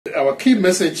our key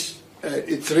message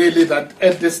is really that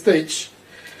at this stage,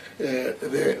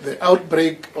 the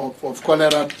outbreak of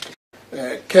cholera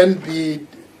can be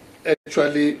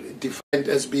actually defined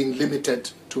as being limited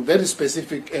to very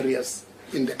specific areas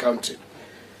in the country.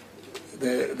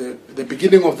 The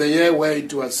beginning of the year, where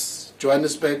it was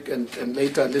Johannesburg and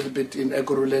later a little bit in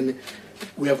Ekurhuleni,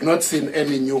 we have not seen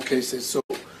any new cases. So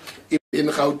in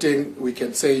Gauteng, we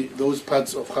can say those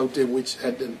parts of Gauteng which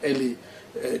had an early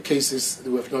cases,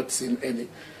 we have not seen any.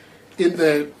 In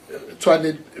the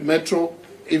Tshwane Metro,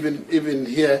 even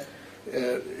here,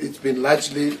 it's been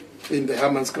largely in the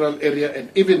Hammanskraal area,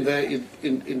 and even there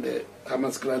in the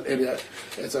Hammanskraal area,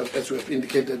 as we have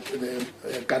indicated, the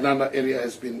Kanana area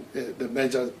has been the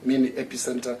major mini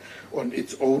epicenter on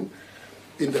its own.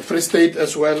 In the Free State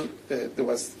as well, there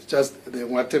was just the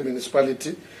Ngwate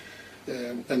municipality,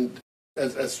 and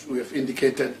as we have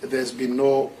indicated, there's been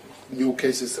no new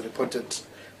cases reported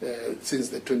since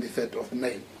the 23rd of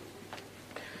May.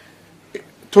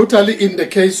 Totally, in the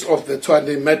case of the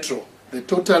Tshwane Metro, the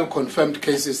total confirmed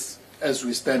cases as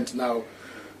we stand now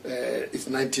is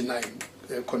 99,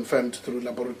 confirmed through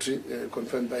laboratory,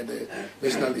 confirmed by the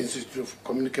National Institute of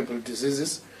Communicable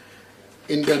Diseases.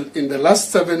 In the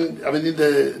last in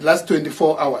the last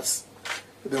 24 hours,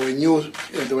 there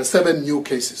were 7 new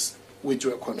cases which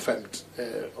were confirmed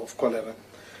of cholera.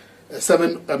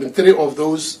 3 of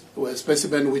those were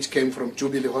specimens which came from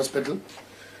Jubilee Hospital.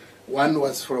 1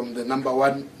 was from the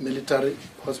 #1 military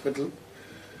hospital.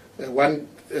 1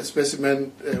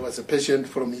 specimen was a patient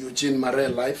from Eugene Marais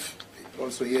Life,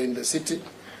 also here in the city.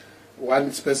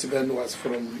 1 specimen was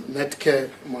from Netcare,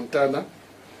 Montana.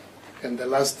 And the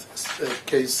last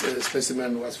case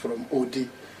specimen was from OD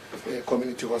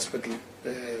Community Hospital,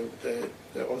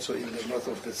 also in the north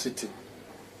of the city.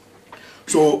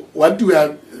 So what we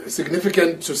are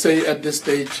significant to say at this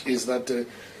stage is that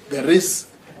there is,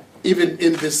 even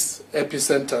in this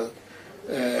epicenter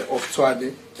of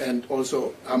Tshwane and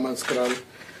also Hammanskraal,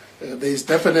 there is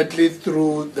definitely,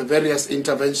 through the various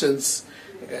interventions,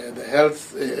 the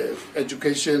health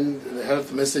education, the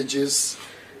health messages,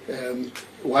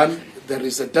 there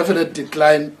is a definite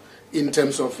decline in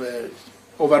terms of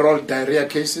overall diarrhea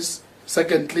cases.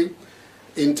 Secondly,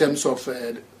 in terms of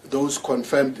those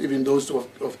confirmed, even those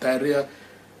of diarrhea,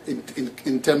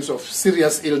 in terms of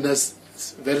serious illness,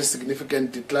 very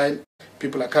significant decline.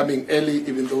 People are coming early,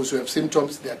 even those who have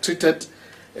symptoms, they are treated,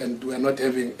 and we are not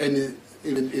having any,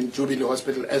 even in Jubilee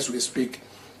Hospital as we speak,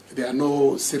 there are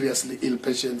no seriously ill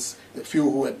patients. The few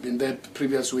who had been there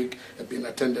previous week have been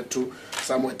attended to.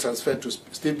 Some were transferred to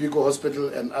Steve Biko Hospital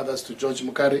and others to George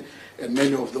Mukari, and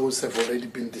many of those have already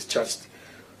been discharged.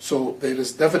 So there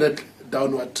is definite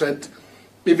downward trend,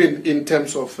 even in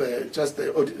terms of just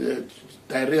the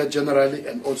diarrhea generally,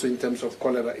 and also in terms of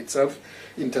cholera itself,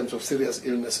 in terms of serious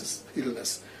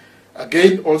illness.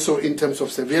 Again, also in terms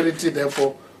of severity,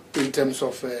 therefore, in terms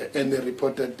of any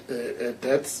reported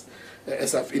deaths,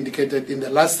 as I've indicated, in the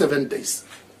last 7 days,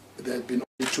 there have been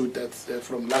only 2 deaths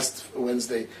from last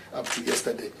Wednesday up to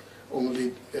yesterday,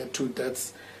 only 2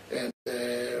 deaths. And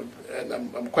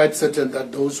I'm quite certain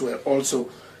that those were also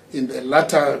in the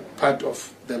latter part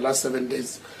of the last 7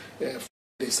 days,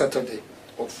 the Saturday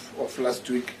of last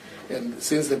week. And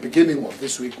since the beginning of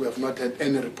this week, we have not had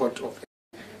any report of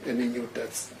any new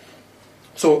deaths.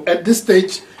 So at this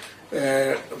stage,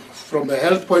 from a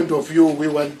health point of view, we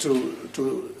want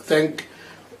to thank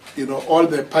all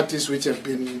the parties which have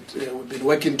been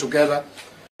working together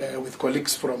with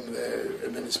colleagues from the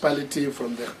municipality,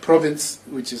 from the province,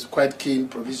 which is quite keen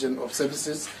provision of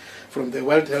services, from the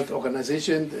World Health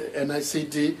Organization, the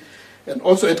NICD, and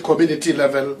also at community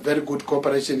level, very good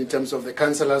cooperation in terms of the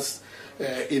councillors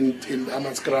in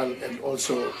Hammanskraal, and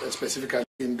also specifically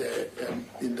in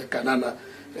the Kanana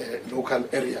local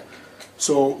area.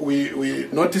 So we're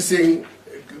noticing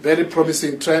very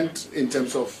promising trend in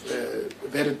terms of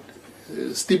very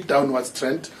steep downwards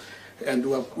trend, and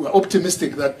we're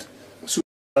optimistic that sooner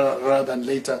rather than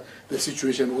later the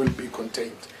situation will be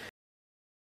contained.